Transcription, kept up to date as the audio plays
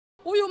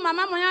Huyu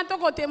mama mwenye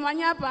atoko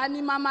temwanya hapa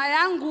ni mama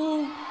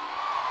yangu.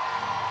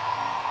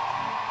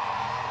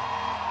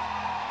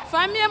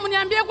 Famille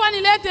mniambie kwa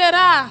nilete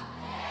raha.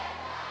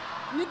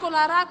 Niko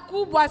na raha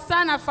kubwa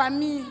sana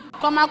famille.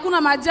 Kwa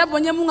makuna majabu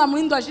nye Mungu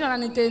muindo ashina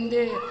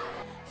ananitendea.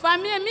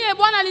 Famille mie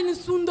Bwana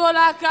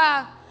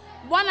alinisundolaka.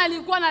 Bwana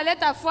alikuwa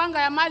analeta franga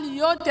ya mali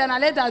yote,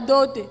 analeta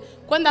dote.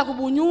 Kwenda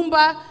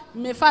kubunyumba,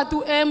 nimefaa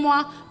tu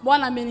emwa,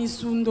 Bwana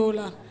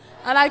amenisundola.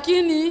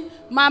 Lakini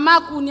mama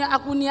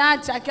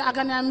akuniacha,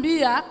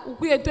 akaniambia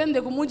ukuye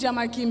twende kumuji ya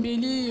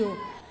makimbilio.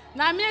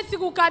 Na mie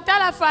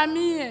sikukatala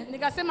famille,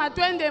 nikasema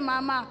twende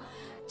mama.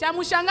 Cha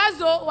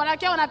mshangazo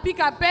wanakia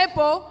wanapika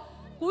pepo.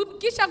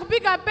 Kisha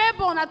kupika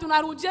pepo na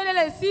tunarudia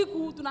ile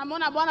siku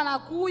tunamwona Bwana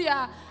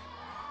anakuya.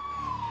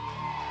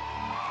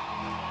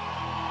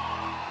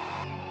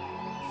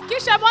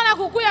 Kisha Bwana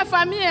kukuya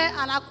famille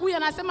anakuya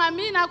anasema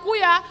mimi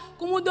nakuya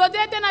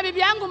kumudodea tena bibi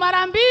yangu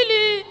mara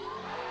 2.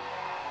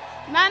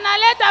 Na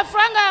naleta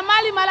franga ya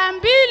mali mara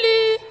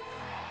 2.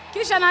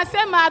 Kisha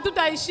nasema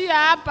hatutaishia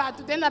hapa,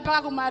 tutaenda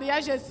paka ku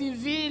mariage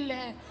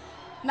civile.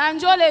 Na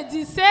njo le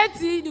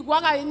 17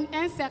 ilikuwa un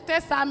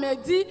certain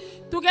samedi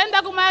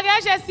tukaenda ku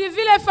mariage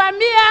civile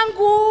famille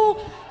yangu.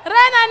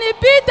 Rena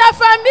nipita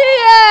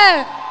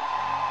famille.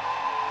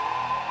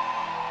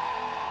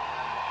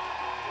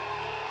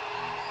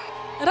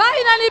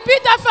 Raina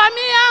nipita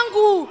famille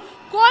yangu.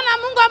 Kuona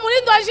Mungu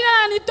amulindo jina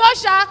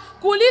ananitosha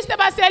kuliste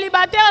ba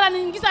célibataire na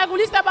niingiza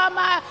kuliste ya ba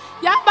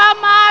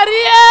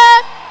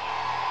marié.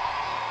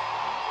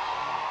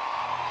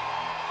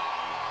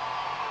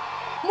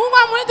 Mungu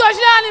amulindo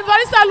jina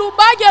anivalisa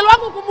lubage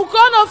lwangu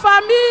kumukono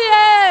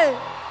famille.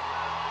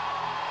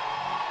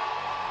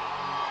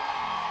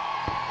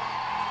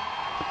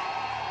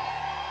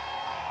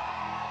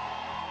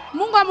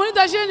 Mungu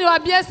amulindo jina ni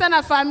wabie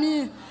sana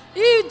famille.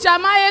 Hii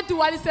jamaa yetu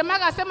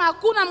walisemaka sema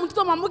hakuna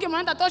mtoto mwanamke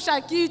mwenye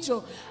tosha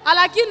kicho.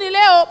 Lakini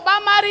leo ba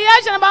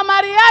mariage na ba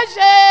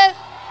mariage.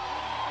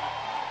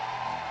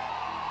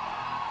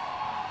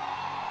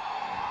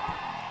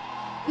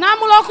 Na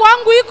muloko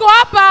wangu iko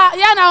hapa,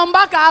 yeye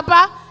anaombaka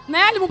hapa. Na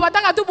yeye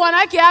alimupataka tu bwana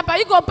yake hapa,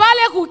 iko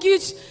pale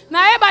kukichi.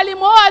 Na yeye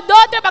balimoa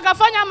dote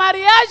bakafanya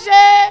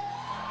mariage.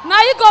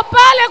 Na iko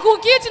pale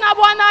kukichi na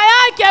bwana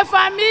yake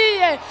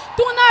famille.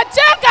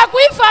 Tunacheka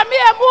kui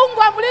famille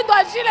Mungu amulindo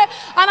ajile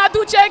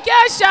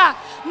anatuchekesha.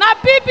 Na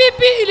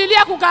pipipi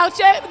ililia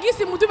kukarche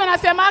gisi mtume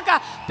nasemaka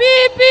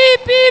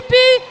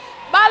pipi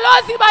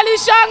balozi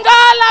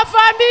balishangala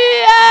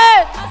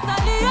famille.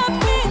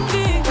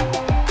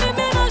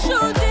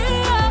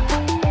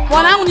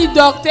 Bwanangu ni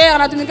docteur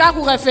anatumika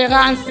ku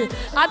reference.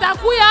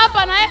 Atakuya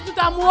hapa na yeye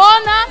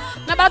tutamuona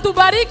na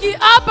batubariki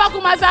hapa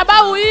ku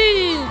madhabahu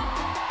hii.